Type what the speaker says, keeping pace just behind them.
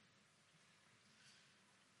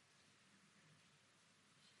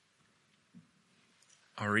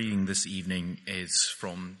Our reading this evening is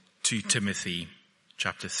from 2 Timothy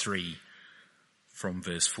chapter 3 from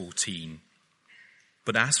verse 14.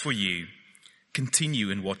 But as for you,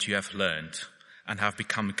 continue in what you have learned and have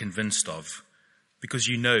become convinced of, because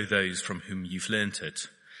you know those from whom you've learnt it,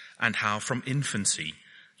 and how from infancy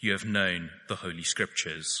you have known the Holy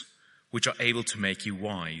Scriptures, which are able to make you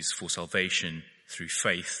wise for salvation through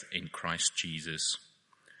faith in Christ Jesus.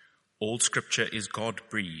 All Scripture is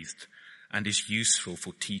God-breathed and is useful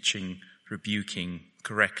for teaching, rebuking,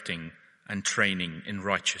 correcting, and training in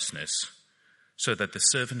righteousness, so that the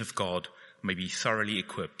servant of God may be thoroughly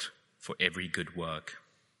equipped for every good work.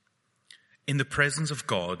 In the presence of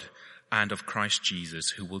God and of Christ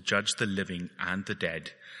Jesus, who will judge the living and the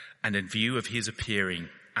dead, and in view of his appearing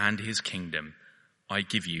and his kingdom, I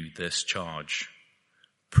give you this charge.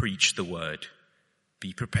 Preach the word.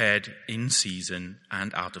 Be prepared in season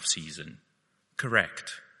and out of season.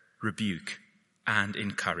 Correct, rebuke, and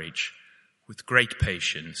encourage with great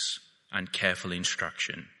patience and careful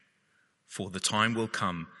instruction. For the time will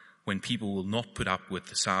come when people will not put up with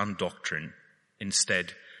the sound doctrine.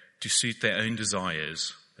 Instead, to suit their own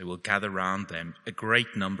desires, they will gather round them a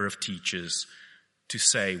great number of teachers to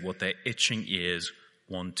say what their itching ears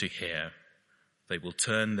want to hear. They will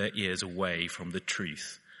turn their ears away from the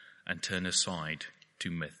truth and turn aside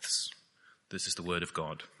to myths. This is the word of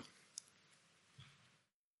God.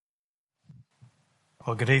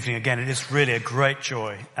 Well, good evening again. It is really a great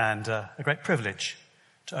joy and a great privilege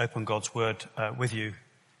to open God's Word with you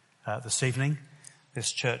this evening.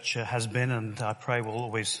 This church has been, and I pray will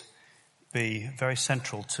always be, very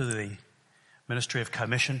central to the ministry of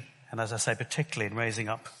commission, and as I say, particularly in raising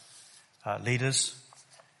up leaders.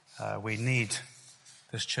 We need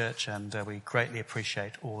this church, and we greatly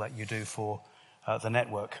appreciate all that you do for the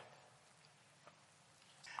network.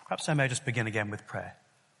 Perhaps I may just begin again with prayer.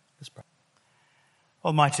 Let's pray.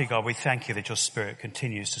 Almighty God, we thank you that your Spirit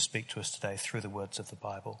continues to speak to us today through the words of the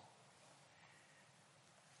Bible.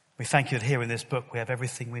 We thank you that here in this book we have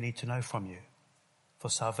everything we need to know from you for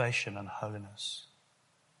salvation and holiness.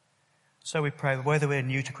 So we pray that whether we're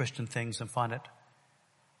new to Christian things and find it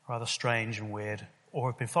rather strange and weird, or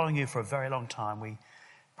have been following you for a very long time, we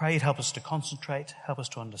pray you'd help us to concentrate, help us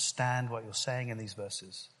to understand what you're saying in these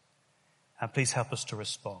verses, and please help us to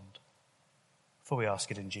respond. For we ask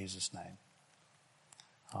it in Jesus' name.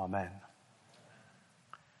 Amen.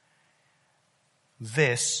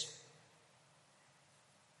 This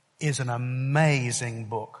is an amazing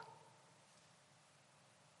book.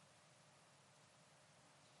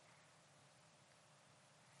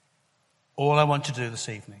 All I want to do this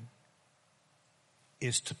evening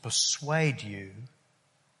is to persuade you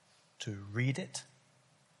to read it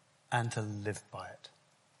and to live by it.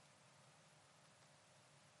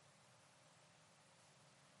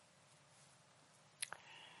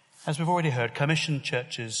 As we've already heard, commissioned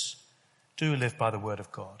churches do live by the word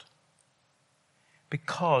of God,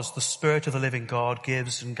 because the Spirit of the living God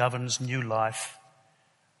gives and governs new life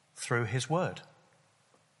through his word.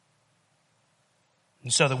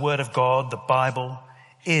 And so the word of God, the Bible,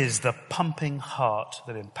 is the pumping heart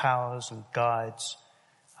that empowers and guides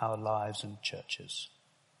our lives and churches.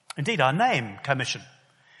 Indeed, our name, commission,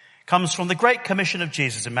 comes from the great commission of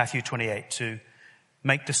Jesus in Matthew 28 to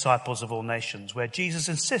make disciples of all nations, where Jesus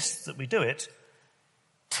insists that we do it,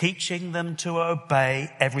 teaching them to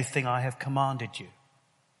obey everything I have commanded you.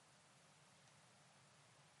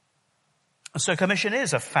 And so commission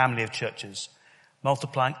is a family of churches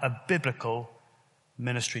multiplying a biblical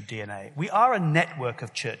ministry DNA. We are a network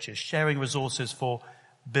of churches sharing resources for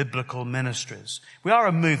biblical ministries. We are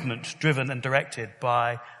a movement driven and directed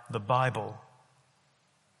by the Bible.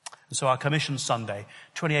 And so our Commission Sunday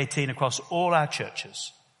 2018 across all our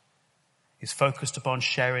churches is focused upon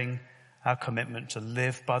sharing our commitment to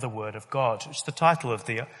live by the word of God. It's the title of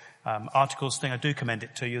the articles thing. I do commend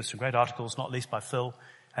it to you. There's some great articles, not least by Phil.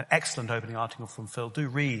 An excellent opening article from Phil. Do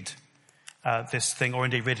read this thing, or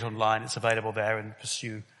indeed read it online. It's available there, and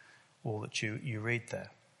pursue all that you read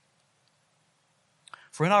there.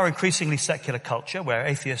 For in our increasingly secular culture, where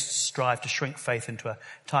atheists strive to shrink faith into a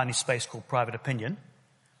tiny space called private opinion,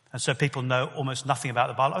 and so people know almost nothing about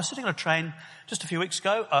the Bible. I was sitting on a train just a few weeks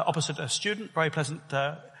ago, opposite a student, very pleasant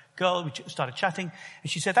girl. We started chatting,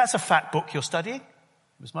 and she said, "That's a fat book you're studying."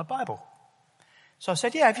 It was my Bible. So I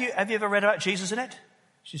said, "Yeah, have you ever read about Jesus in it?"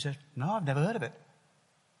 She said, "No, I've never heard of it."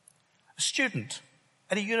 A student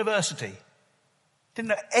at a university didn't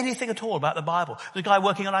know anything at all about the Bible. There was a guy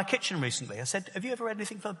working on our kitchen recently. I said, "Have you ever read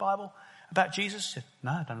anything from the Bible about Jesus?" He said,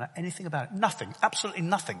 "No, I don't know anything about it." Nothing, absolutely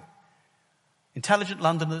nothing. Intelligent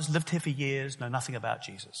Londoners, lived here for years, know nothing about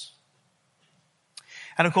Jesus.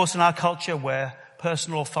 And of course, in our culture where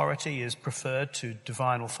personal authority is preferred to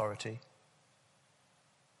divine authority,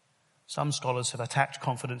 some scholars have attacked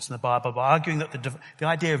confidence in the Bible by arguing that the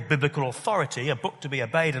idea of biblical authority, a book to be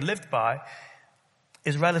obeyed and lived by,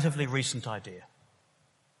 is a relatively recent idea.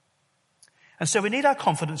 And so we need our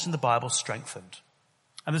confidence in the Bible strengthened.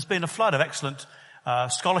 And there's been a flood of excellent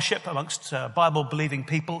scholarship amongst Bible-believing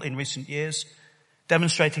people in recent years,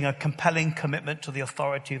 demonstrating a compelling commitment to the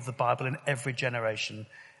authority of the Bible in every generation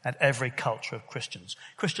and every culture of Christians.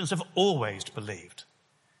 Christians have always believed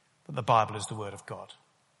that the Bible is the Word of God.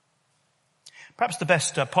 Perhaps the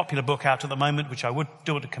best popular book out at the moment, which I would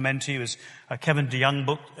do want to commend to you, is Kevin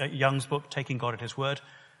DeYoung's book, Taking God at His Word.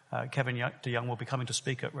 Kevin DeYoung will be coming to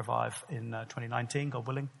speak at Revive in 2019, God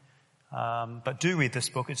willing. But do read this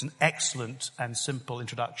book. It's an excellent and simple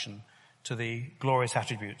introduction to the glorious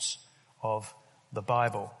attributes of the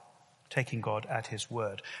Bible, taking God at His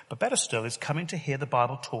word. But better still is coming to hear the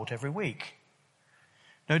Bible taught every week.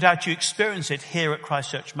 No doubt you experience it here at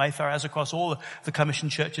Christ Church Mayfair, as across all the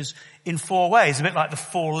commissioned churches, in 4 ways, a bit like the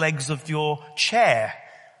 4 legs of your chair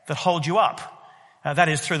that hold you up. That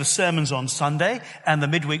is through the sermons on Sunday and the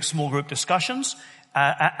midweek small group discussions,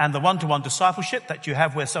 and the one-to-one discipleship that you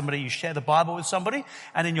have where you share the Bible with somebody,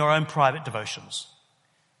 and in your own private devotions,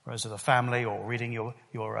 whereas as a family or reading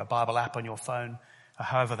your Bible app on your phone, or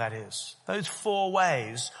however that is. Those 4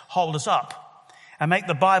 ways hold us up and make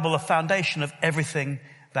the Bible a foundation of everything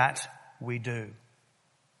that we do,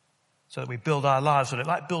 so that we build our lives on it,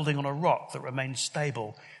 like building on a rock that remains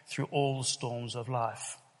stable through all the storms of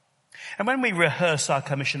life. And when we rehearse our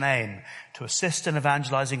commission aim to assist in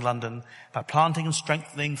evangelizing London by planting and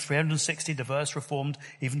strengthening 360 diverse Reformed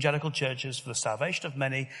evangelical churches for the salvation of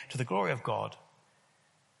many to the glory of God,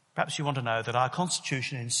 perhaps you want to know that our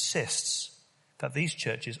constitution insists that these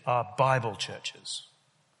churches are Bible churches,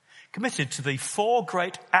 committed to the 4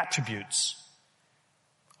 great attributes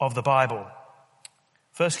of the Bible.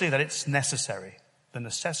 Firstly, that it's necessary, the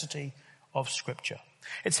necessity of Scripture.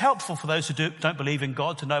 It's helpful for those who don't believe in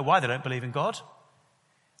God to know why they don't believe in God.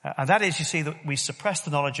 And that is, you see, that we suppress the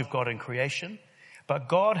knowledge of God in creation, but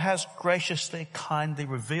God has graciously, kindly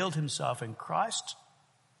revealed Himself in Christ,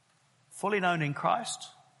 fully known in Christ,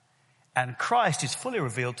 and Christ is fully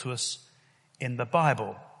revealed to us in the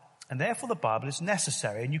Bible. And therefore the Bible is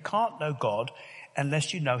necessary, and you can't know God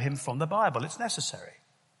unless you know Him from the Bible. It's necessary.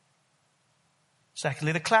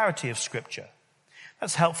 Secondly, the clarity of Scripture.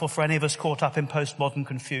 That's helpful for any of us caught up in postmodern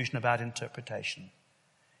confusion about interpretation.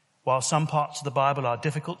 While some parts of the Bible are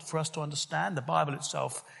difficult for us to understand, the Bible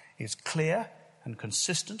itself is clear and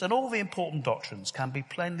consistent, and all the important doctrines can be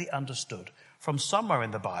plainly understood from somewhere in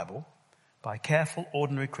the Bible by careful,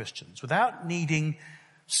 ordinary Christians without needing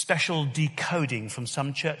special decoding from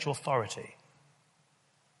some church authority.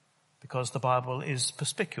 Because the Bible is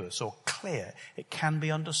perspicuous or clear, it can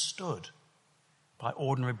be understood by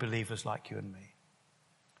ordinary believers like you and me.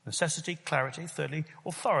 Necessity, clarity. Thirdly,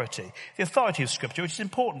 authority. The authority of Scripture, which is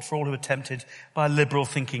important for all who are tempted by liberal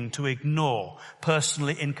thinking to ignore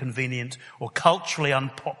personally inconvenient or culturally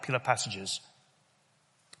unpopular passages.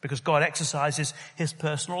 Because God exercises His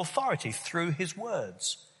personal authority through His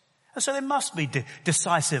words. And so they must be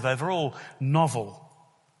decisive over all novel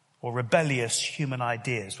or rebellious human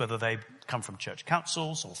ideas, whether they come from church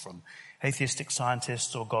councils or from atheistic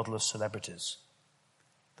scientists or godless celebrities.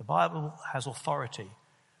 The Bible has authority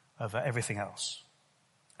over everything else.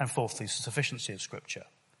 And fourthly, sufficiency of Scripture.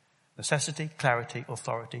 Necessity, clarity,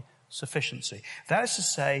 authority, sufficiency. That is to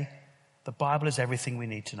say, the Bible is everything we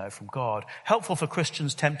need to know from God. Helpful for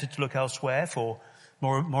Christians tempted to look elsewhere for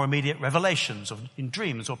more immediate revelations in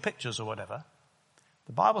dreams or pictures or whatever.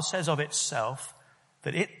 The Bible says of itself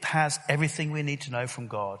that it has everything we need to know from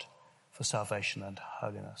God for salvation and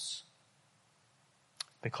holiness.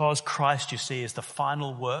 Because Christ, you see, is the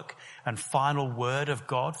final work and final word of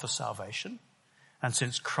God for salvation, and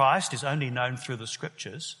since Christ is only known through the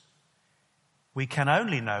Scriptures, we can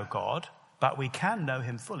only know God, but we can know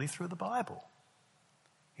Him fully through the Bible.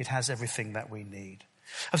 It has everything that we need.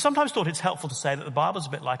 I've sometimes thought it's helpful to say that the Bible is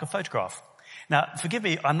a bit like a photograph. Now, forgive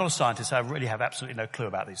me, I'm not a scientist, so I really have absolutely no clue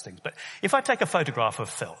about these things, but if I take a photograph of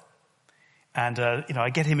Phil, and, I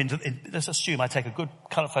get him let's assume I take a good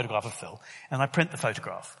colour photograph of Phil, and I print the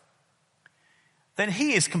photograph. Then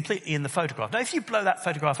he is completely in the photograph. Now, if you blow that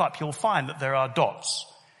photograph up, you'll find that there are dots,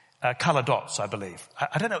 colour dots, I believe.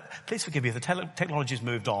 I don't know, please forgive me, the technology's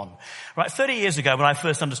moved on. Right, 30 years ago when I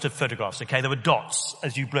first understood photographs, okay, there were dots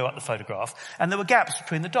as you blew up the photograph, and there were gaps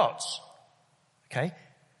between the dots. Okay?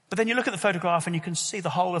 But then you look at the photograph and you can see the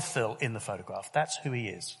whole of Phil in the photograph. That's who he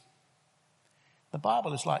is. The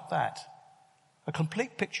Bible is like that. A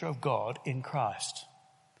complete picture of God in Christ.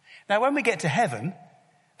 Now, when we get to heaven,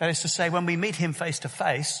 that is to say, when we meet him face to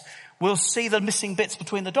face, we'll see the missing bits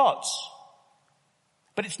between the dots.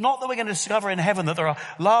 But it's not that we're going to discover in heaven that there are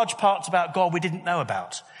large parts about God we didn't know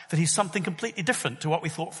about, that he's something completely different to what we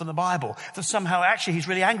thought from the Bible, that somehow actually he's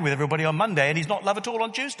really angry with everybody on Monday and he's not love at all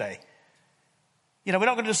on Tuesday. We're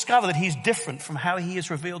not going to discover that he's different from how he is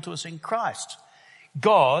revealed to us in Christ.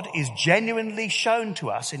 God is genuinely shown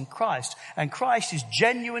to us in Christ, and Christ is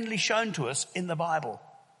genuinely shown to us in the Bible.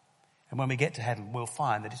 And when we get to heaven, we'll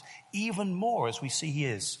find that it's even more as we see he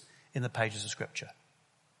is in the pages of Scripture.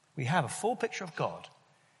 We have a full picture of God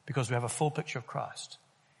because we have a full picture of Christ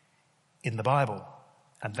in the Bible.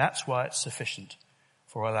 And that's why it's sufficient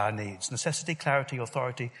for all our needs. Necessity, clarity,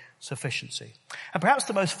 authority, sufficiency. And perhaps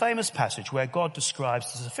the most famous passage where God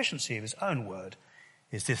describes the sufficiency of his own word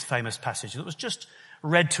is this famous passage that was just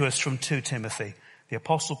read to us from 2 Timothy, the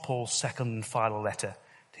Apostle Paul's second and final letter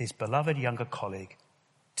to his beloved younger colleague,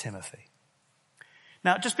 Timothy.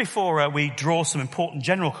 Now, just before we draw some important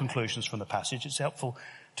general conclusions from the passage, it's helpful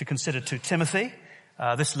to consider 2 Timothy.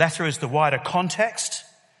 This letter is the wider context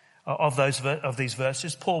of these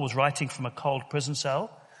verses. Paul was writing from a cold prison cell.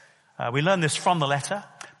 We learn this from the letter,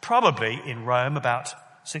 probably in Rome about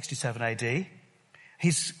 67 AD.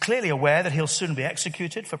 He's clearly aware that he'll soon be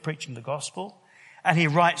executed for preaching the gospel, and he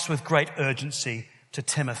writes with great urgency to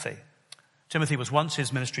Timothy. Timothy was once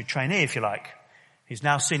his ministry trainee, if you like. He's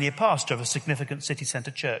now senior pastor of a significant city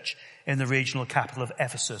centre church in the regional capital of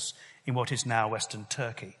Ephesus in what is now Western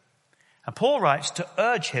Turkey. And Paul writes to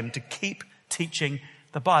urge him to keep teaching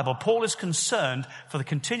the Bible. Paul is concerned for the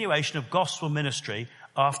continuation of gospel ministry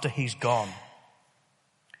after he's gone.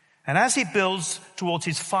 And as he builds towards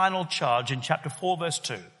his final charge in chapter 4, verse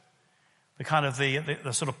 2, the kind of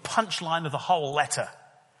the sort of punchline of the whole letter,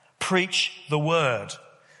 preach the word.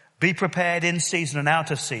 Be prepared in season and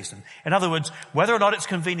out of season. In other words, whether or not it's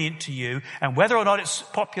convenient to you and whether or not it's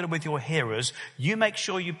popular with your hearers, you make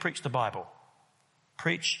sure you preach the Bible.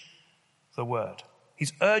 Preach the word.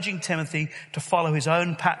 He's urging Timothy to follow his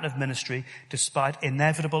own pattern of ministry despite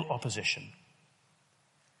inevitable opposition.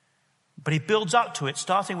 But he builds up to it,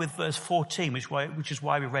 starting with verse 14, which is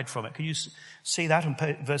why we read from it. Can you see that in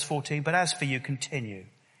verse 14? But as for you, continue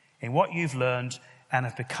in what you've learned and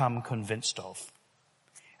have become convinced of.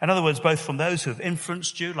 In other words, both from those who have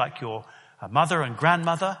influenced you, like your mother and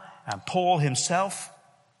grandmother and Paul himself,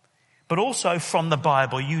 but also from the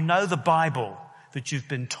Bible. You know the Bible that you've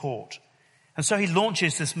been taught. And so he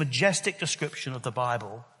launches this majestic description of the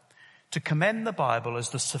Bible to commend the Bible as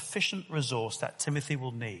the sufficient resource that Timothy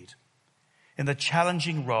will need in the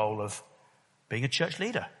challenging role of being a church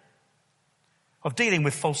leader, of dealing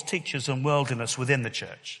with false teachers and worldliness within the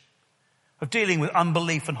church, of dealing with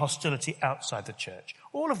unbelief and hostility outside the church,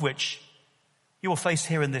 all of which you will face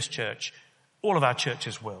here in this church. All of our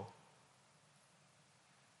churches will.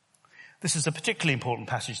 This is a particularly important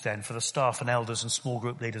passage then for the staff and elders and small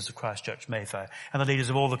group leaders of Christ Church Mayfair and the leaders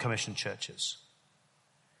of all the commissioned churches,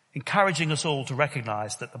 encouraging us all to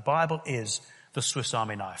recognize that the Bible is the Swiss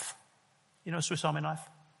Army knife. You know a Swiss Army knife?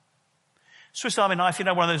 Swiss Army knife, you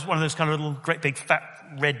know, one of those kind of little great big fat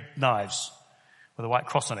red knives with a white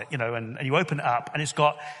cross on it, you know, and you open it up and it's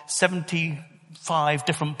got 75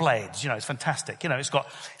 different blades. You know, it's fantastic. You know, it's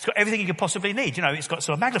got everything you could possibly need. You know, it's got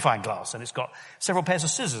sort of magnifying glass and it's got several pairs of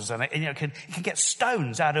scissors and it can get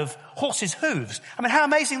stones out of horses' hooves. I mean, how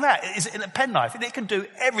amazing that is in a penknife. It can do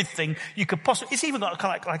everything you could possibly, it's even got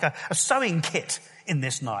kind of like a sewing kit in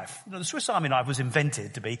this knife. You know, the Swiss Army knife was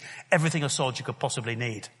invented to be everything a soldier could possibly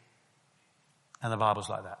need. And the Bible's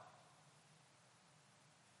like that.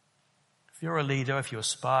 If you're a leader, if you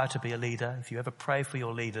aspire to be a leader, if you ever pray for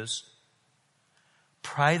your leaders,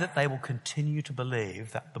 pray that they will continue to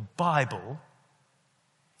believe that the Bible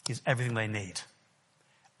is everything they need.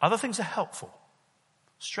 Other things are helpful.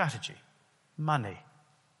 Strategy, money,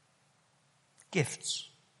 gifts,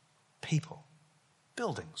 people,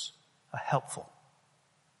 buildings are helpful.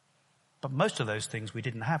 But most of those things we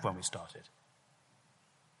didn't have when we started.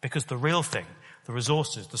 Because the real thing, the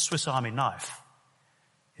resources, the Swiss Army knife,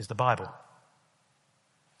 is the Bible.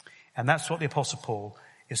 And that's what the Apostle Paul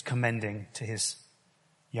is commending to his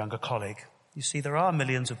younger colleague. You see, there are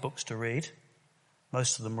millions of books to read.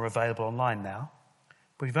 Most of them are available online now.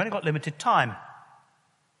 But we've only got limited time.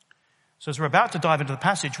 So as we're about to dive into the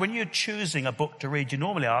passage, when you're choosing a book to read, you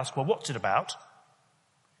normally ask, well, what's it about?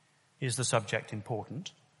 Is the subject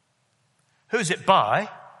important? Who's it by?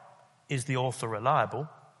 Is the author reliable?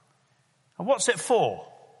 And what's it for?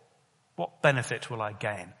 What benefit will I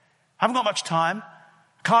gain? I haven't got much time.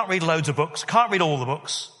 I can't read loads of books. Can't read all the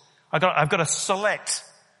books. I've got to select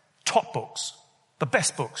top books, the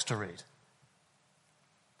best books to read.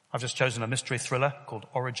 I've just chosen a mystery thriller called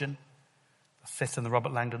Origin, the fifth in the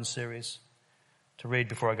Robert Langdon series, to read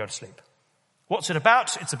before I go to sleep. What's it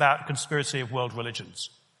about? It's about conspiracy of world religions.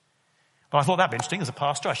 But I thought that'd be interesting. As a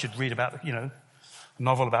pastor, I should read about, a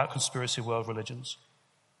novel about conspiracy of world religions.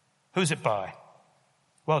 Who's it by?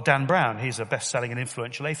 Well, Dan Brown. He's a best-selling and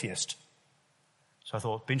influential atheist. So I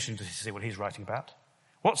thought it'd be interesting to see what he's writing about.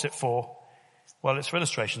 What's it for? Well, it's for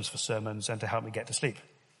illustrations for sermons and to help me get to sleep.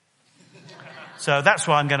 So that's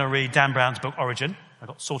why I'm going to read Dan Brown's book, Origin. I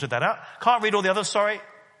got sorted that out. Can't read all the others, sorry.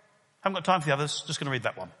 Haven't got time for the others. Just going to read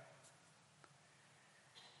that one.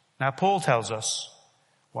 Now, Paul tells us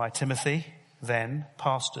why Timothy, then,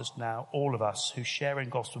 pastors now, all of us who share in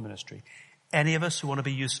gospel ministry, any of us who want to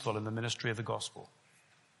be useful in the ministry of the gospel,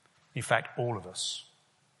 in fact, all of us,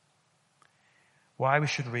 why we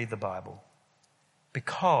should read the Bible.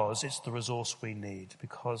 Because it's the resource we need,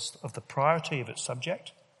 because of the priority of its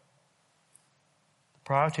subject, the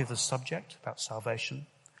priority of the subject about salvation,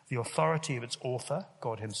 the authority of its author,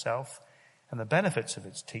 God himself, and the benefits of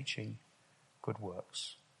its teaching, good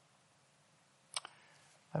works.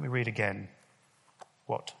 Let me read again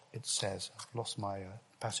what it says. I've lost my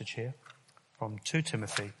passage here. From 2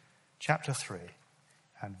 Timothy chapter 3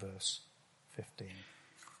 and verse 15.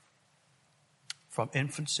 From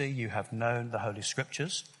infancy you have known the Holy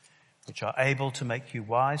Scriptures, which are able to make you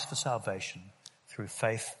wise for salvation through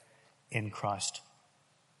faith in Christ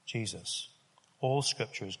Jesus. All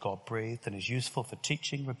Scripture is God-breathed and is useful for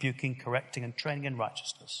teaching, rebuking, correcting, and training in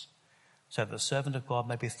righteousness, so that the servant of God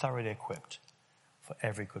may be thoroughly equipped for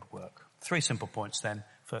every good work. 3 simple points then.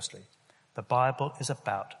 Firstly, the Bible is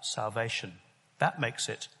about salvation. That makes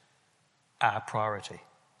it our priority.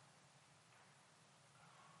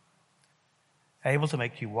 Able to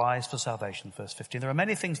make you wise for salvation, verse 15. There are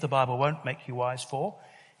many things the Bible won't make you wise for.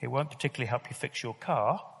 It won't particularly help you fix your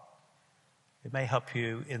car. It may help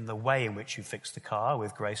you in the way in which you fix the car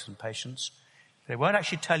with grace and patience. But it won't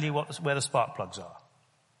actually tell you where the spark plugs are.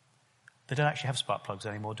 They don't actually have spark plugs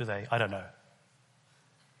anymore, do they? I don't know.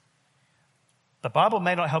 The Bible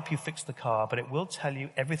may not help you fix the car, but it will tell you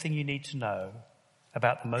everything you need to know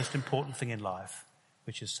about the most important thing in life,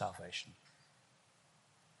 which is salvation.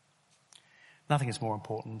 Nothing is more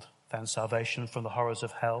important than salvation from the horrors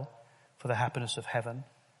of hell, for the happiness of heaven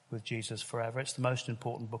with Jesus forever. It's the most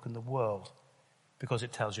important book in the world because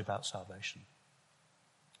it tells you about salvation.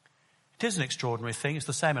 It is an extraordinary thing. It's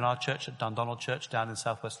the same in our church at Dundonald Church down in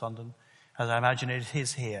southwest London, as I imagine it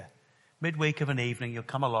is here. Midweek of an evening, you'll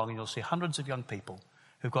come along and you'll see hundreds of young people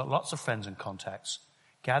who've got lots of friends and contacts,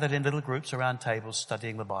 gathered in little groups around tables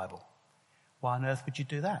studying the Bible. Why on earth would you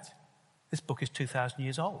do that? This book is 2,000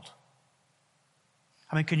 years old.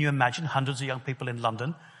 I mean, can you imagine hundreds of young people in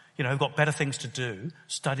London, who've got better things to do,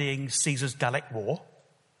 studying Caesar's Gallic War?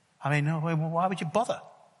 I mean, why would you bother?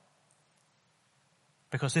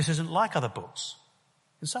 Because this isn't like other books.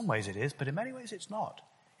 In some ways it is, but in many ways it's not.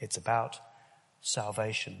 It's about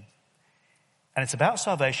salvation. And it's about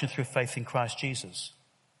salvation through faith in Christ Jesus.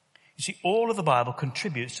 You see, all of the Bible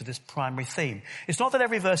contributes to this primary theme. It's not that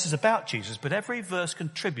every verse is about Jesus, but every verse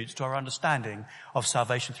contributes to our understanding of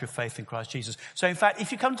salvation through faith in Christ Jesus. So in fact,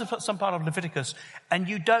 if you come to some part of Leviticus and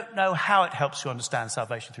you don't know how it helps you understand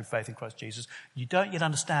salvation through faith in Christ Jesus, you don't yet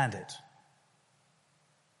understand it.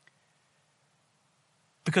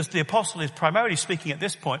 Because the apostle is primarily speaking at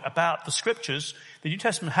this point about the Scriptures. The New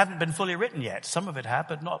Testament hadn't been fully written yet. Some of it had,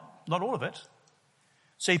 but not all of it.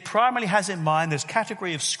 So he primarily has in mind this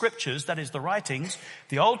category of Scriptures, that is the writings,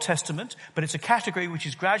 the Old Testament, but it's a category which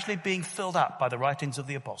is gradually being filled up by the writings of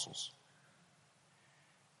the apostles.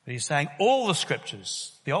 But he's saying all the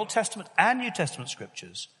Scriptures, the Old Testament and New Testament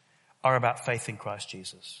Scriptures, are about faith in Christ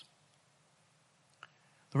Jesus.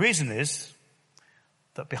 The reason is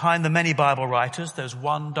that behind the many Bible writers, there's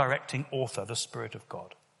one directing author, the Spirit of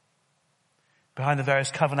God. Behind the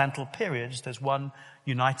various covenantal periods, there's one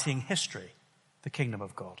uniting history, the kingdom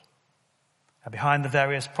of God. And behind the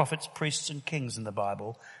various prophets, priests, and kings in the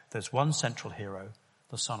Bible, there's one central hero,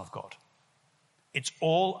 the Son of God. It's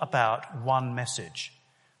all about one message,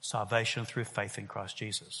 salvation through faith in Christ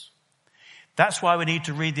Jesus. That's why we need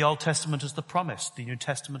to read the Old Testament as the promise, the New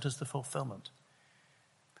Testament as the fulfillment.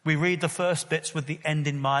 We read the first bits with the end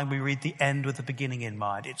in mind. We read the end with the beginning in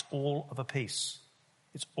mind. It's all of a piece.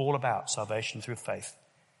 It's all about salvation through faith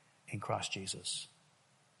in Christ Jesus.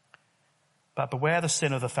 But beware the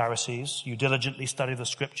sin of the Pharisees. You diligently study the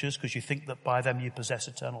Scriptures because you think that by them you possess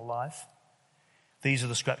eternal life. These are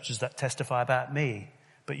the Scriptures that testify about me,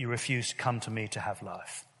 but you refuse to come to me to have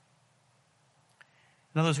life.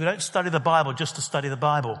 In other words, we don't study the Bible just to study the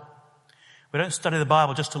Bible. We don't study the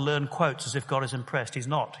Bible just to learn quotes as if God is impressed. He's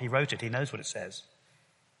not. He wrote it. He knows what it says.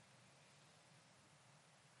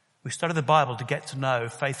 We study the Bible to get to know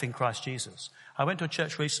faith in Christ Jesus. I went to a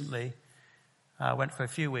church recently. I went for a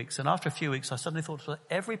few weeks, and after a few weeks, I suddenly thought, for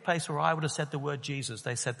every place where I would have said the word Jesus,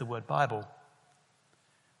 they said the word Bible.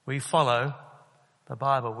 We follow the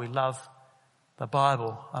Bible. We love the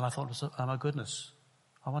Bible. And I thought, oh my goodness,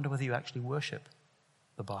 I wonder whether you actually worship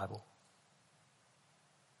the Bible.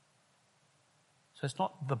 So it's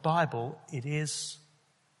not the Bible, it is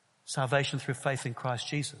salvation through faith in Christ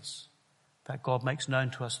Jesus that God makes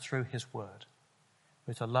known to us through his word.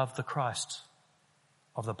 We're to love the Christ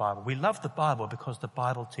of the Bible. We love the Bible because the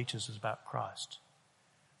Bible teaches us about Christ,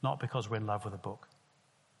 not because we're in love with a book.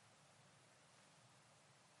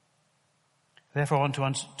 Therefore, I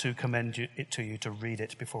want to commend it to you to read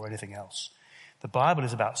it before anything else. The Bible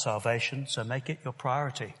is about salvation, so make it your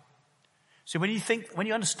priority. So when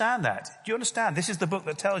you understand that, do you understand? This is the book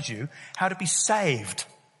that tells you how to be saved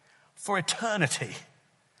for eternity,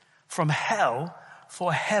 from hell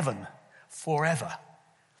for heaven forever.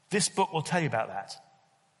 This book will tell you about that.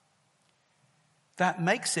 That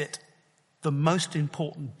makes it the most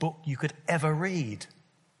important book you could ever read.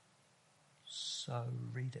 So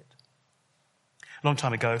read it. A long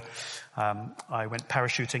time ago, I went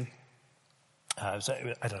parachuting.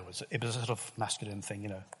 It was a sort of masculine thing, you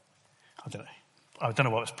know. I don't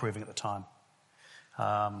know what it was proving at the time.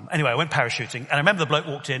 Anyway, I went parachuting, and I remember the bloke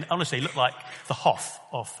walked in. Honestly, he looked like the Hoff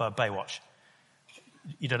of Baywatch.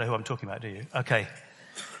 You don't know who I'm talking about, do you? Okay.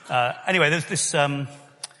 Anyway, there's this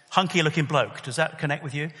hunky-looking bloke. Does that connect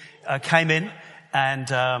with you? Came in, and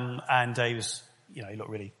he was, you know, he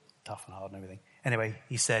looked really tough and hard and everything. Anyway,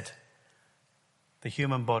 he said, the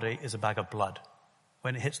human body is a bag of blood.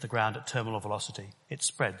 When it hits the ground at terminal velocity, it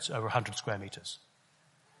spreads over 100 square meters.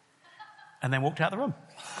 And then walked out of the room.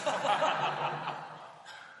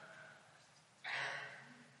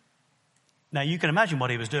 Now, you can imagine what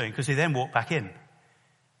he was doing, because he then walked back in.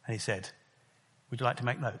 And he said, would you like to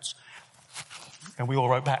make notes? And we all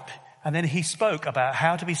wrote back. And then he spoke about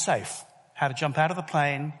how to be safe, how to jump out of the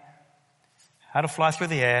plane, how to fly through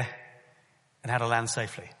the air, and how to land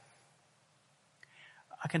safely.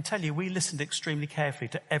 I can tell you, we listened extremely carefully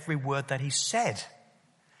to every word that he said,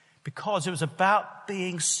 because it was about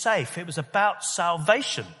being safe. It was about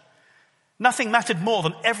salvation. Nothing mattered more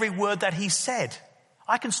than every word that he said.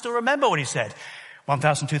 I can still remember what he said.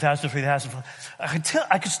 1,000, 2,000, 3,000.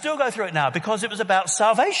 I can still go through it now, because it was about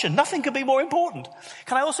salvation. Nothing could be more important.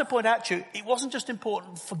 Can I also point out to you, it wasn't just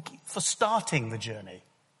important for starting the journey.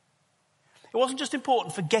 It wasn't just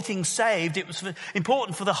important for getting saved. It was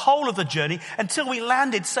important for the whole of the journey until we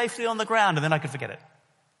landed safely on the ground, and then I could forget it.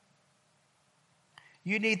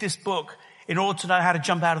 You need this book in order to know how to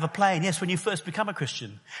jump out of the plane. Yes, when you first become a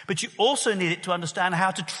Christian. But you also need it to understand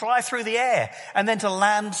how to try through the air and then to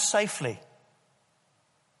land safely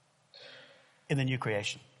in the new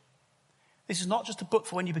creation. This is not just a book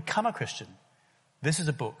for when you become a Christian. This is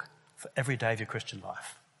a book for every day of your Christian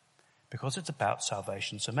life, because it's about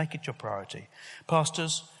salvation. So make it your priority.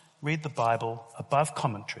 Pastors, read the Bible above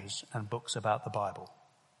commentaries and books about the Bible.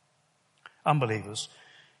 Unbelievers,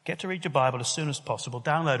 get to read your Bible as soon as possible.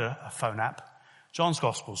 Download a phone app. John's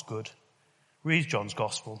Gospel's good. Read John's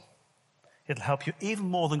Gospel. It'll help you even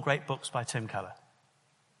more than great books by Tim Keller.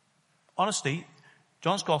 Honestly,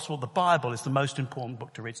 John's Gospel, the Bible, is the most important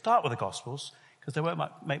book to read. Start with the Gospels, because they won't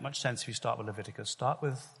make much sense if you start with Leviticus. Start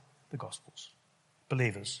with the Gospels.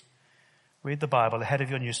 Believers, read the Bible ahead of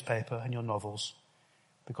your newspaper and your novels,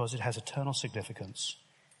 because it has eternal significance.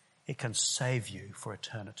 It can save you for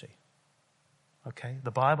eternity. Okay? The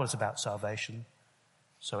Bible is about salvation,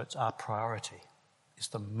 so it's our priority. It's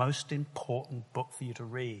the most important book for you to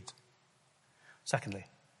read. Secondly,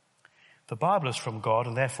 the Bible is from God,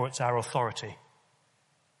 and therefore it's our authority.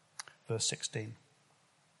 Verse 16.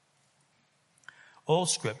 All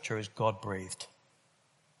Scripture is God-breathed.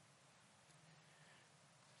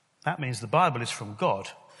 That means the Bible is from God,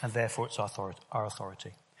 and therefore it's our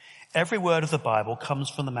authority. Every word of the Bible comes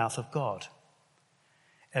from the mouth of God.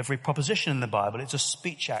 Every proposition in the Bible is a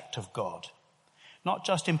speech act of God, not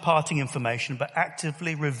just imparting information, but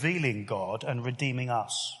actively revealing God and redeeming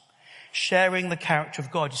us, sharing the character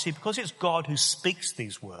of God. You see, because it's God who speaks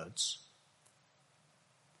these words,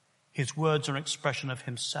 his words are an expression of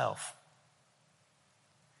himself.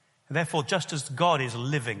 And therefore, just as God is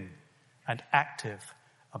living and active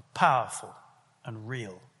and powerful and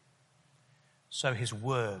real, so his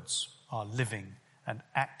words are living and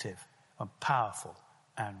active and powerful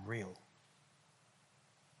and real.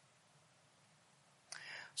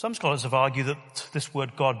 Some scholars have argued that this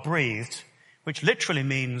word God breathed, which literally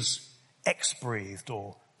means ex-breathed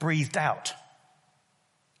or breathed out,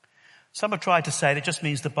 Some have tried to say that it just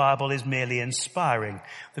means the Bible is merely inspiring,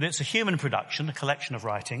 that it's a human production, a collection of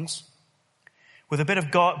writings, with a bit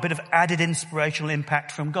of added inspirational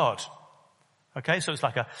impact from God. Okay, so it's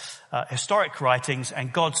like a historic writings,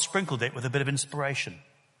 and God sprinkled it with a bit of inspiration.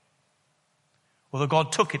 Although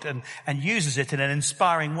God took it and uses it in an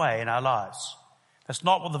inspiring way in our lives. That's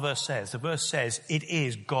not what the verse says. The verse says it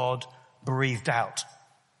is God breathed out.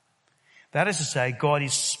 That is to say, God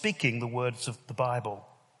is speaking the words of the Bible.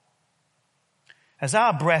 As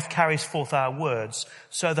our breath carries forth our words,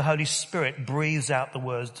 so the Holy Spirit breathes out the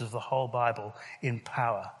words of the whole Bible in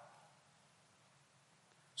power.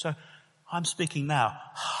 So I'm speaking now.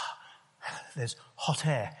 There's hot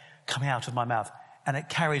air coming out of my mouth, and it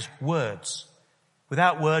carries words.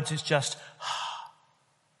 Without words, it's just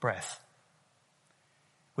breath.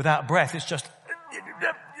 Without breath, it's just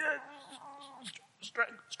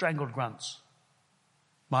strangled grunts.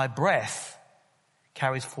 My breath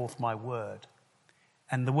carries forth my word.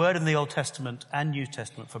 And the word in the Old Testament and New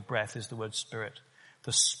Testament for breath is the word Spirit.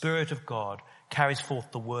 The Spirit of God carries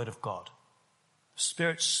forth the word of God. The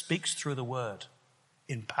Spirit speaks through the word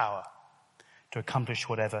in power to accomplish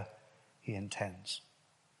whatever he intends.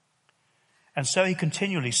 And so he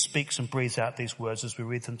continually speaks and breathes out these words as we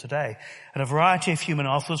read them today. And a variety of human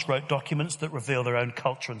authors wrote documents that reveal their own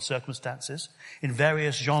culture and circumstances in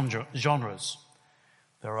various genres.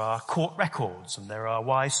 There are court records, and there are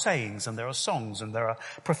wise sayings, and there are songs, and there are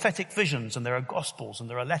prophetic visions, and there are gospels, and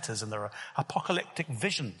there are letters, and there are apocalyptic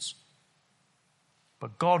visions.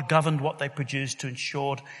 But God governed what they produced to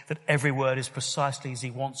ensure that every word is precisely as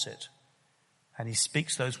he wants it. And he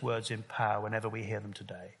speaks those words in power whenever we hear them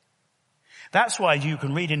today. That's why you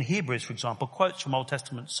can read in Hebrews, for example, quotes from Old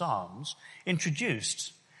Testament Psalms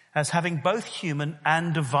introduced as having both human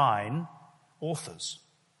and divine authors.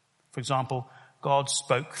 For example, God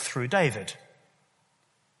spoke through David.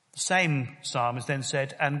 The same psalm is then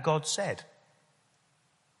said, and God said.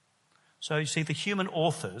 So you see, the human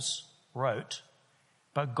authors wrote,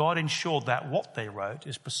 but God ensured that what they wrote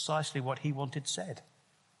is precisely what he wanted said.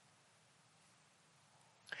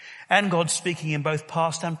 And God's speaking in both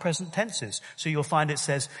past and present tenses. So you'll find it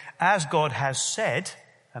says, as God has said,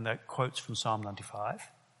 and that quotes from Psalm 95,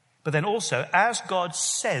 but then also, as God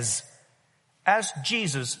says, as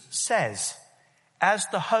Jesus says, as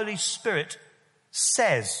the Holy Spirit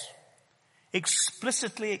says,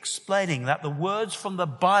 explicitly explaining that the words from the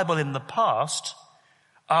Bible in the past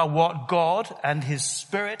are what God and his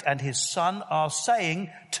Spirit and his Son are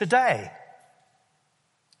saying today.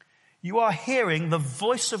 You are hearing the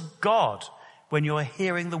voice of God when you are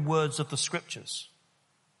hearing the words of the Scriptures.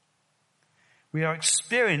 We are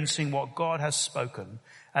experiencing what God has spoken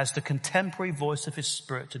as the contemporary voice of his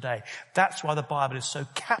Spirit today. That's why the Bible is so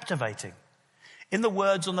captivating. In the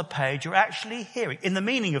words on the page, you're actually hearing, in the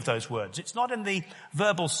meaning of those words. It's not in the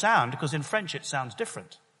verbal sound, because in French it sounds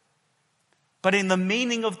different. But in the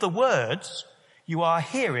meaning of the words, you are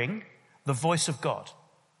hearing the voice of God.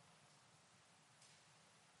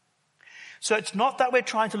 So it's not that we're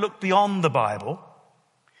trying to look beyond the Bible.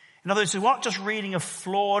 In other words, we're not just reading a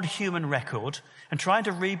flawed human record and trying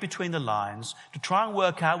to read between the lines to try and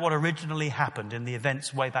work out what originally happened in the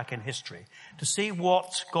events way back in history, to see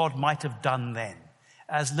what God might have done then,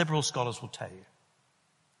 as liberal scholars will tell you.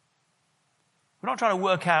 We're not trying to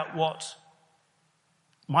work out what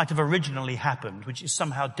might have originally happened, which is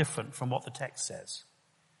somehow different from what the text says.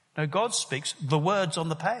 No, God speaks the words on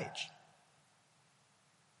the page.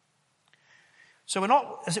 So we're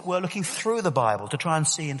not, as it were, looking through the Bible to try and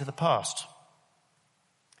see into the past.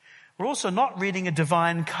 We're also not reading a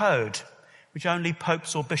divine code, which only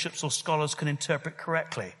popes or bishops or scholars can interpret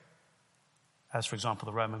correctly, as, for example,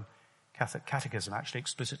 the Roman Catholic Catechism actually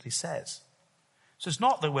explicitly says. So it's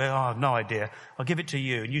not that I have no idea, I'll give it to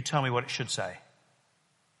you and you tell me what it should say.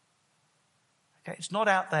 Okay, it's not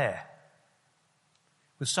out there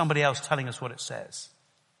with somebody else telling us what it says.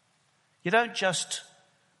 You don't just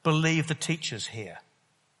believe the teachers here.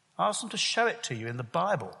 Ask them to show it to you in the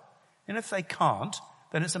Bible. And if they can't,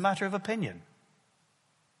 then it's a matter of opinion.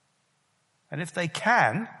 And if they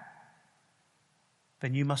can,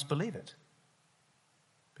 then you must believe it,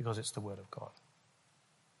 because it's the Word of God.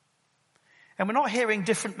 And we're not hearing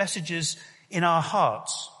different messages in our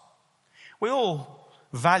hearts. We all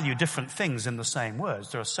value different things in the same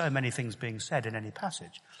words. There are so many things being said in any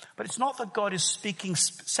passage. But it's not that God is speaking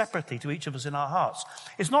separately to each of us in our hearts.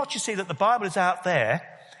 It's not, you see, that the Bible is out there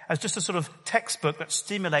as just a sort of textbook that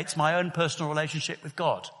stimulates my own personal relationship with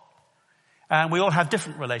God. And we all have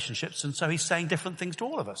different relationships, and so he's saying different things to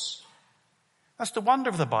all of us. That's the wonder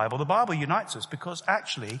of the Bible. The Bible unites us because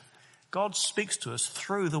actually God speaks to us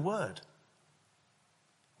through the Word.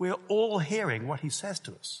 we're all hearing what he says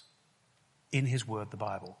to us in his word, the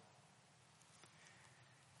Bible.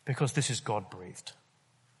 Because this is God-breathed.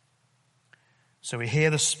 So we hear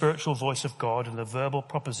the spiritual voice of God in the verbal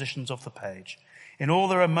propositions of the page, in all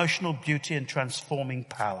their emotional beauty and transforming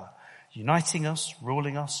power, uniting us,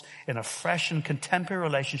 ruling us in a fresh and contemporary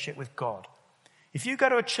relationship with God. If you go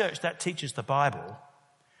to a church that teaches the Bible,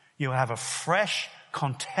 you have a fresh,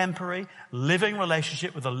 contemporary, living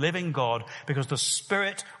relationship with the living God, because the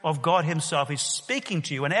Spirit of God himself is speaking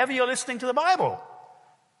to you whenever you're listening to the Bible.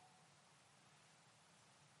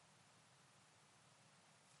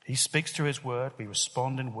 He speaks through his word. We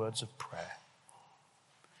respond in words of prayer.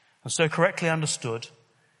 And so correctly understood,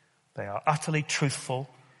 they are utterly truthful.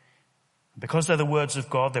 Because they're the words of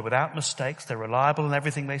God, they're without mistakes, they're reliable in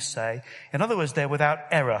everything they say. In other words, they're without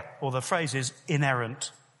error, or the phrase is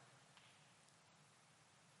inerrant.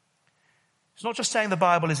 It's not just saying the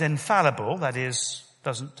Bible is infallible, that is,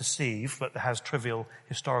 doesn't deceive, but has trivial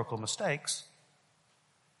historical mistakes.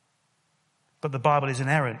 But the Bible is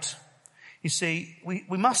inerrant. You see, we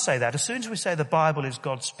must say that. As soon as we say the Bible is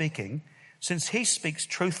God speaking, since he speaks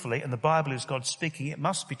truthfully and the Bible is God speaking, it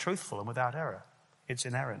must be truthful and without error. It's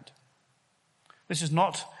inerrant. This is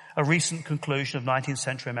not a recent conclusion of 19th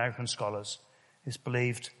century American scholars. It's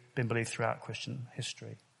been believed throughout Christian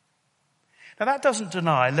history. Now that doesn't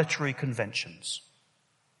deny literary conventions.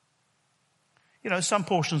 You know, some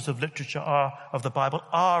portions of literature of the Bible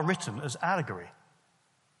are written as allegory.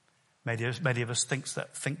 Many of us think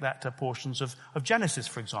that portions of Genesis,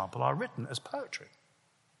 for example, are written as poetry.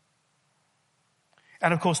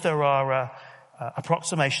 And of course there are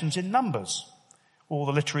approximations in numbers. All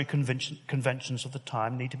the literary conventions of the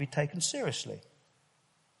time need to be taken seriously.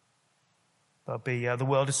 The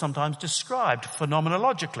world is sometimes described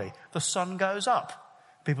phenomenologically. The sun goes up.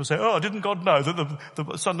 People say, oh, didn't God know that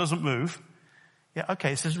the sun doesn't move? Yeah,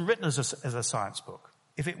 okay, this isn't written as a science book.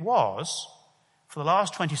 If it was, for the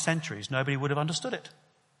last 20 centuries, nobody would have understood it.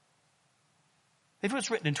 If it was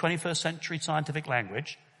written in 21st century scientific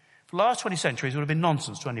language, for the last 20 centuries, it would have been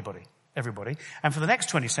nonsense to everybody. And for the next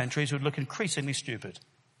 20 centuries, it would look increasingly stupid.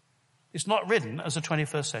 It's not written as a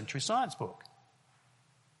 21st century science book.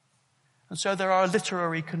 And so there are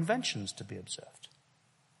literary conventions to be observed.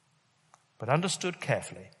 But understood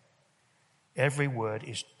carefully, every word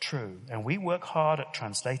is true, and we work hard at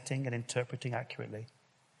translating and interpreting accurately.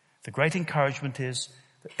 The great encouragement is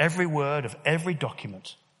that every word of every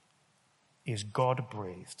document is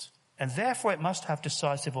God-breathed, and therefore it must have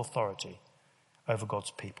decisive authority over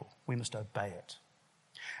God's people. We must obey it.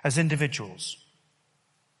 As individuals,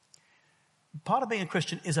 part of being a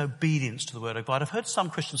Christian is obedience to the word of God. I've heard some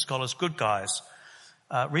Christian scholars, good guys,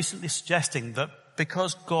 recently suggesting that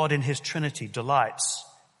because God in his Trinity delights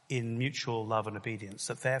in mutual love and obedience,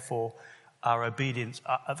 that therefore our obedience,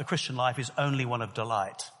 the Christian life is only one of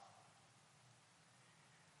delight.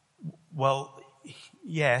 Well,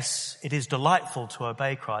 yes, it is delightful to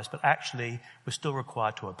obey Christ, but actually we're still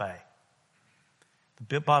required to obey.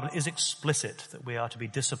 The Bible is explicit that we are to be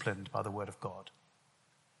disciplined by the word of God.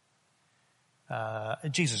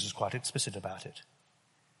 Jesus was quite explicit about it.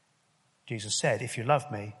 Jesus said, if you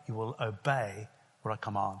love me, you will obey what I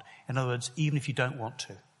command. In other words, even if you don't want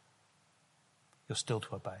to, you're still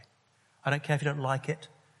to obey. I don't care if you don't like it.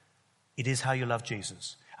 It is how you love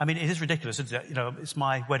Jesus. I mean, it is ridiculous, isn't it? You know, it's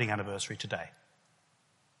my wedding anniversary today.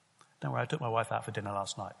 Don't worry, I took my wife out for dinner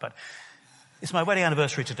last night, but it's my wedding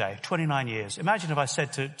anniversary today, 29 years. Imagine if I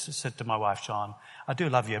said to my wife, Sean, I do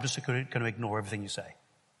love you, I'm just going to ignore everything you say.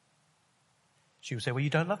 She would say, well, you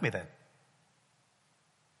don't love me then.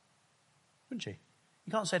 Wouldn't she?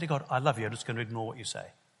 You can't say to God, I love you, I'm just going to ignore what you say.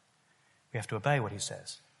 We have to obey what he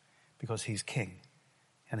says because he's king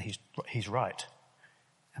and he's right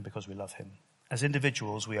and because we love him. As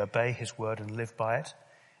individuals, we obey his word and live by it,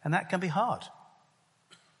 and that can be hard.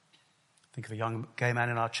 Think of a young gay man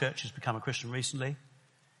in our church who's become a Christian recently,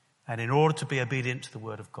 and in order to be obedient to the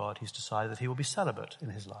word of God, he's decided that he will be celibate in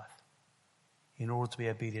his life. In order to be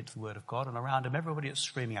obedient to the word of God, and around him everybody is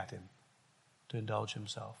screaming at him to indulge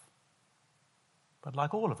himself. But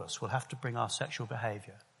like all of us, we'll have to bring our sexual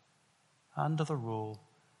behavior under the rule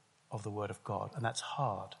of the word of God, and that's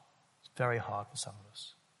hard. It's very hard for some of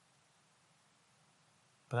us.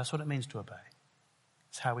 But that's what it means to obey.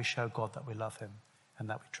 It's how we show God that we love him and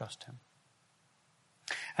that we trust him.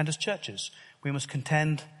 And as churches, we must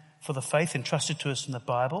contend for the faith entrusted to us in the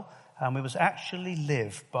Bible, and we must actually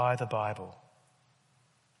live by the Bible,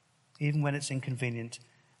 even when it's inconvenient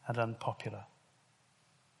and unpopular.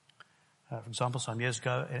 For example, some years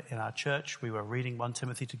ago in our church, we were reading 1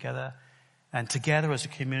 Timothy together, and together as a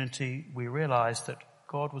community, we realized that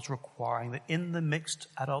God was requiring that in the mixed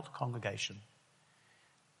adult congregation,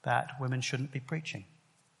 that women shouldn't be preaching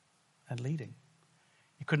and leading.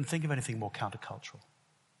 You couldn't think of anything more countercultural.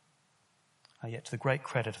 And yet, to the great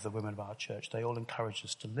credit of the women of our church, they all encourage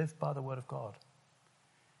us to live by the word of God.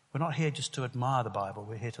 We're not here just to admire the Bible,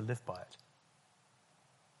 we're here to live by it.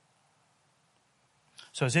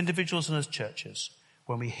 So as individuals and as churches,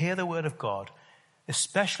 when we hear the word of God,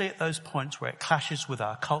 especially at those points where it clashes with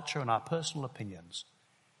our culture and our personal opinions,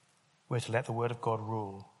 we're to let the word of God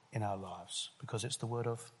rule in our lives, because it's the word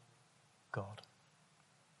of God.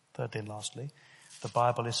 Thirdly and lastly, the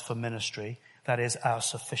Bible is for ministry. That is our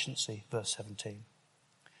sufficiency, verse 17. Do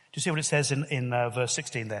you see what it says in verse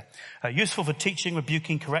 16 there? Useful for teaching,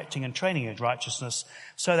 rebuking, correcting, and training in righteousness,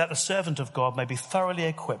 so that the servant of God may be thoroughly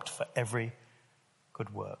equipped for every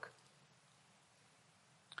good work.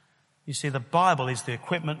 You see, the Bible is the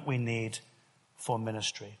equipment we need for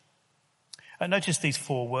ministry. Notice these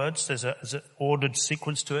 4 words. There's an ordered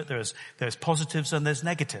sequence to it. There's positives and there's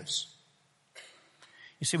negatives.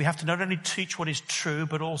 You see, we have to not only teach what is true,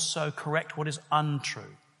 but also correct what is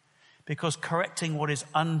untrue. Because correcting what is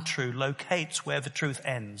untrue locates where the truth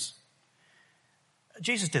ends.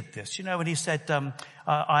 Jesus did this, when he said,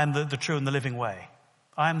 I am the true and the living way.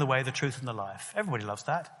 I am the way, the truth, and the life. Everybody loves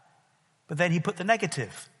that. But then he put the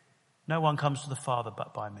negative. No one comes to the Father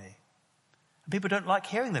but by me. And people don't like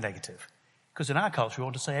hearing the negative. Because in our culture, we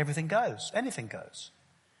want to say everything goes, anything goes.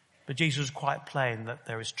 But Jesus was quite plain that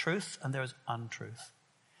there is truth and there is untruth.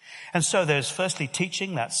 And so there's firstly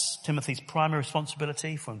teaching. That's Timothy's primary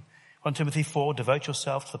responsibility. From 1 Timothy 4, devote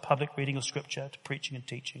yourself to the public reading of Scripture, to preaching and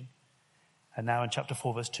teaching. And now in chapter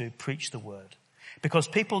 4, verse 2, preach the word. Because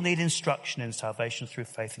people need instruction in salvation through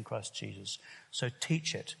faith in Christ Jesus. So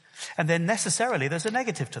teach it. And then necessarily there's a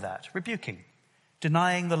negative to that, rebuking,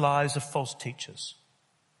 denying the lies of false teachers.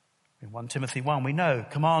 In 1 Timothy 1, we know,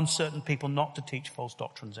 command certain people not to teach false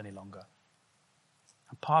doctrines any longer.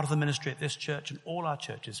 And part of the ministry at this church and all our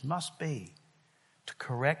churches must be to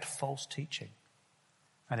correct false teaching.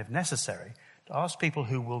 And if necessary, to ask people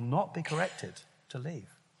who will not be corrected to leave.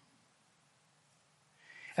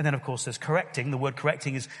 And then, of course, there's correcting. The word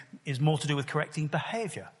correcting is more to do with correcting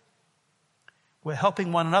behavior. We're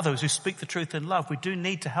helping one another as we speak the truth in love. We do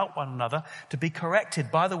need to help one another to be corrected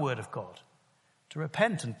by the word of God, to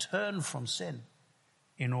repent and turn from sin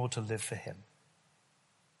in order to live for him.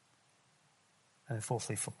 And then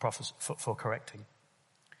fourthly, for correcting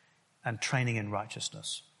and training in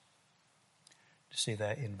righteousness. You see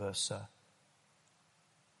there in verse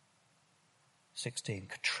 16,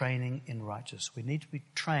 training in righteousness. We need to be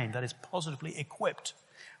trained, that is positively equipped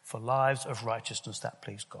for lives of righteousness that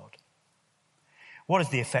please God. What is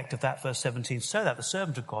the effect of that? Verse 17, so that the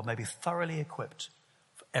servant of God may be thoroughly equipped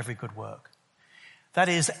for every good work. That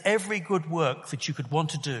is, every good work that you could want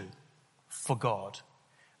to do for God,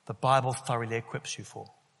 the Bible thoroughly equips you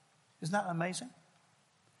for. Isn't that amazing?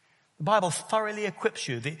 The Bible thoroughly equips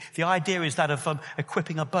you. The idea is that of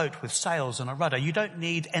equipping a boat with sails and a rudder. You don't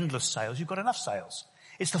need endless sails. You've got enough sails.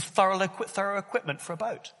 It's the thorough equipment for a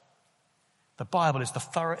boat. The Bible is the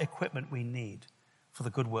thorough equipment we need for the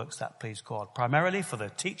good works that please God. Primarily for the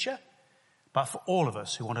teacher, but for all of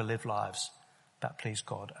us who want to live lives that please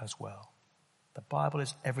God as well. The Bible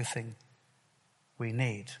is everything we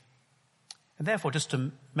need. And therefore, just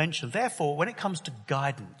to mention, when it comes to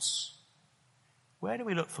guidance, where do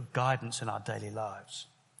we look for guidance in our daily lives?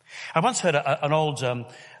 I once heard an old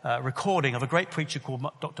recording of a great preacher called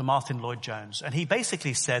Dr. Martin Lloyd-Jones, and he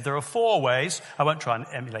basically said there are 4 ways, I won't try and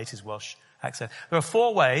emulate his Welsh accent, there are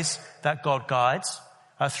 4 ways that God guides,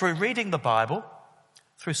 through reading the Bible,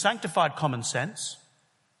 through sanctified common sense,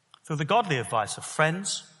 through the godly advice of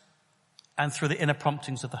friends, and through the inner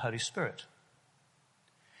promptings of the Holy Spirit.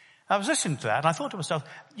 I was listening to that and I thought to myself,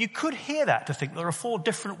 you could hear that to think there are 4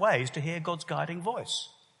 different ways to hear God's guiding voice.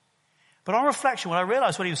 But on reflection, what I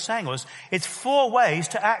realized what he was saying was, it's 4 ways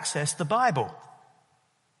to access the Bible.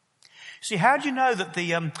 See, how do you know that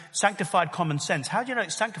the sanctified common sense, how do you know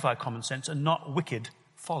it's sanctified common sense and not wicked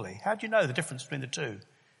folly? How do you know the difference between the two?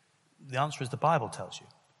 The answer is the Bible tells you.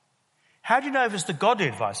 How do you know if it's the godly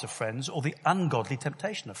advice of friends or the ungodly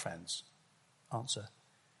temptation of friends? Answer,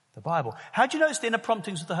 the Bible. How do you know it's the inner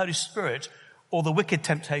promptings of the Holy Spirit or the wicked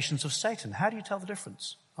temptations of Satan? How do you tell the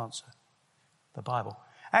difference? Answer, the Bible.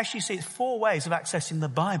 Actually, you see, it's 4 ways of accessing the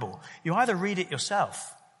Bible. You either read it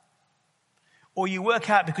yourself, or you work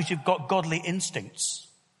out because you've got godly instincts,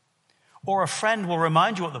 or a friend will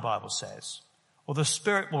remind you what the Bible says, or the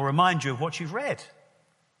Spirit will remind you of what you've read.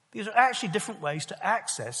 These are actually different ways to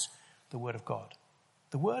access the Word of God.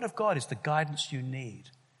 The Word of God is the guidance you need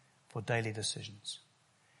for daily decisions.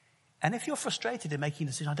 And if you're frustrated in making a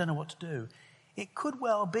decision, I don't know what to do, it could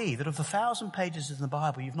well be that of the 1,000 pages in the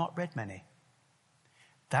Bible, you've not read many.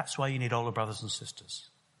 That's why you need older brothers and sisters.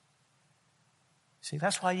 See,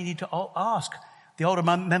 that's why you need to ask the older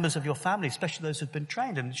members of your family, especially those who've been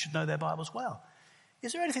trained and should know their Bibles well.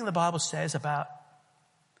 Is there anything the Bible says about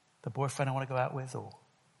the boyfriend I want to go out with, or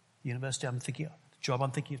the university I'm thinking of, the job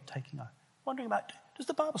I'm thinking of taking? I'm wondering about, does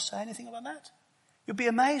the Bible say anything about that? You'll be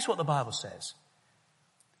amazed what the Bible says.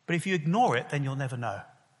 But if you ignore it, then you'll never know.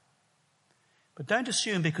 But don't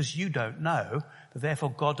assume because you don't know that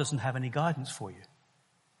therefore God doesn't have any guidance for you.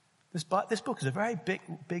 This book is a very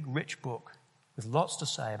big, rich book with lots to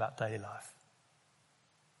say about daily life.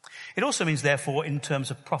 It also means, therefore, in terms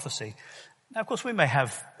of prophecy. Now, of course, we may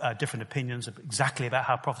have different opinions exactly about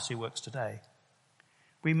how prophecy works today.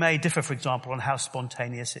 We may differ, for example, on how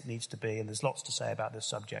spontaneous it needs to be, and there's lots to say about this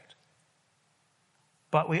subject.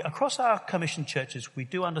 But across our commissioned churches, we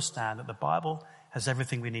do understand that the Bible has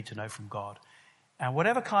everything we need to know from God. And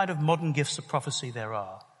whatever kind of modern gifts of prophecy there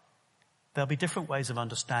are, there'll be different ways of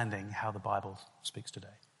understanding how the Bible speaks today.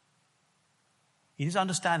 It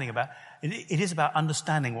is about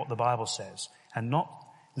understanding what the Bible says and not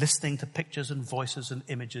listening to pictures and voices and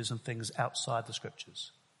images and things outside the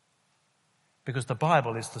Scriptures. Because the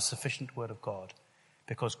Bible is the sufficient Word of God,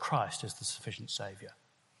 because Christ is the sufficient Saviour.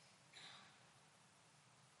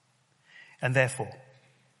 And therefore,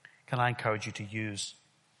 can I encourage you to use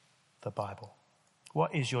the Bible?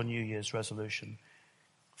 What is your New Year's resolution?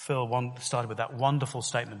 Phil started with that wonderful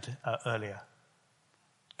statement earlier.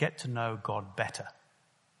 Get to know God better.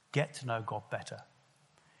 Get to know God better.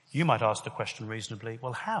 You might ask the question reasonably,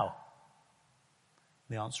 well, how?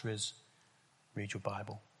 The answer is, read your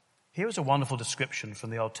Bible. Here is a wonderful description from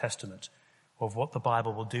the Old Testament of what the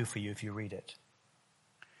Bible will do for you if you read it.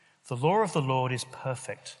 The law of the Lord is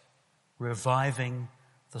perfect, reviving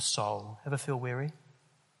the soul. Ever feel weary?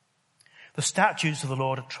 The statutes of the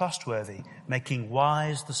Lord are trustworthy, making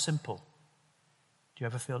wise the simple. Do you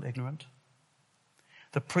ever feel ignorant?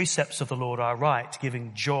 The precepts of the Lord are right,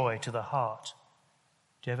 giving joy to the heart.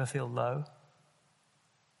 Do you ever feel low?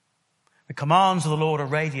 The commands of the Lord are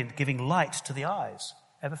radiant, giving light to the eyes.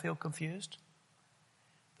 Ever feel confused?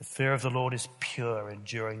 The fear of the Lord is pure,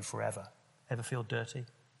 enduring forever. Ever feel dirty?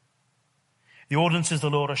 The ordinances of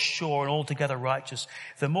the Lord are sure and altogether righteous.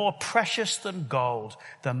 They're more precious than gold,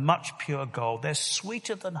 than much pure gold. They're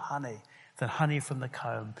sweeter than honey from the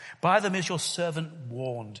comb. By them is your servant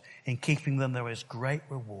warned. In keeping them there is great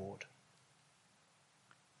reward.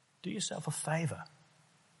 Do yourself a favor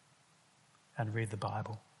and read the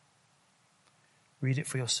Bible. Read it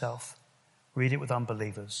for yourself. Read it with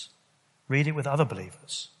unbelievers. Read it with other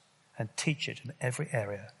believers. And teach it in every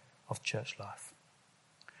area of church life.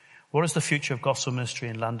 What is the future of gospel ministry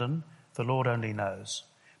in London? The Lord only knows.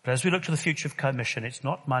 But as we look to the future of commission, it's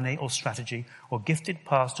not money or strategy or gifted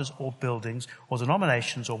pastors or buildings or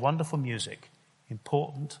denominations or wonderful music,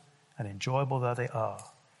 important and enjoyable though they are.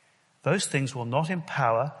 Those things will not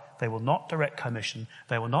empower, they will not direct commission,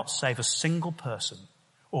 they will not save a single person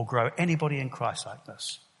or grow anybody in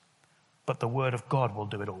Christ-likeness. But the word of God will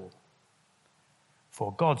do it all.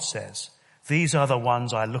 For God says, these are the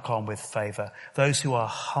ones I look on with favor, those who are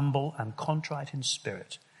humble and contrite in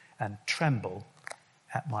spirit and tremble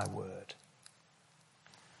at my word.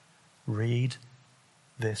 Read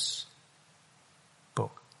this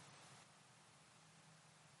book.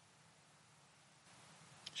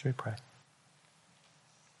 Shall we pray?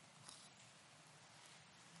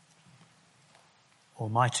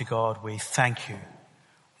 Almighty God, we thank you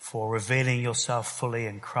for revealing yourself fully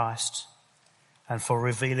in Christ and for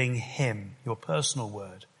revealing him, your personal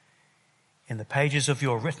word, in the pages of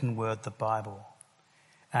your written word, the Bible.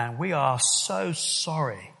 And we are so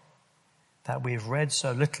sorry that we've read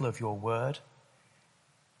so little of your word.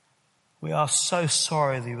 We are so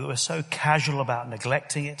sorry that we're so casual about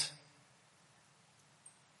neglecting it.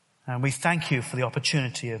 And we thank you for the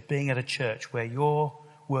opportunity of being at a church where your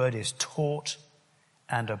word is taught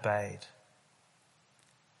and obeyed.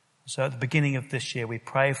 So at the beginning of this year, we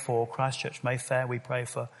pray for Christchurch Mayfair. We pray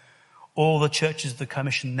for all the churches of the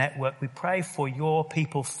Commission Network. We pray for your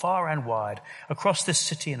people far and wide across this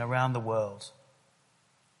city and around the world.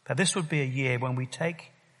 That this would be a year when we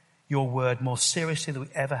take your word more seriously than we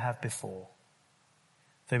ever have before.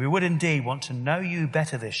 That we would indeed want to know you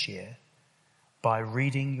better this year by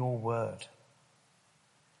reading your word.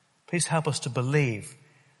 Please help us to believe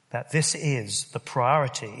that this is the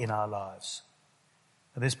priority in our lives.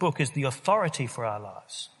 That this book is the authority for our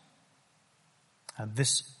lives. And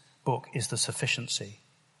this book is the sufficiency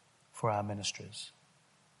for our ministries.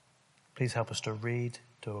 Please help us to read,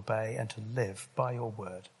 to obey, and to live by your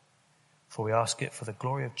word. For we ask it for the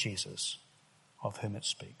glory of Jesus, of whom it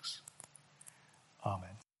speaks.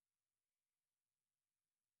 Amen.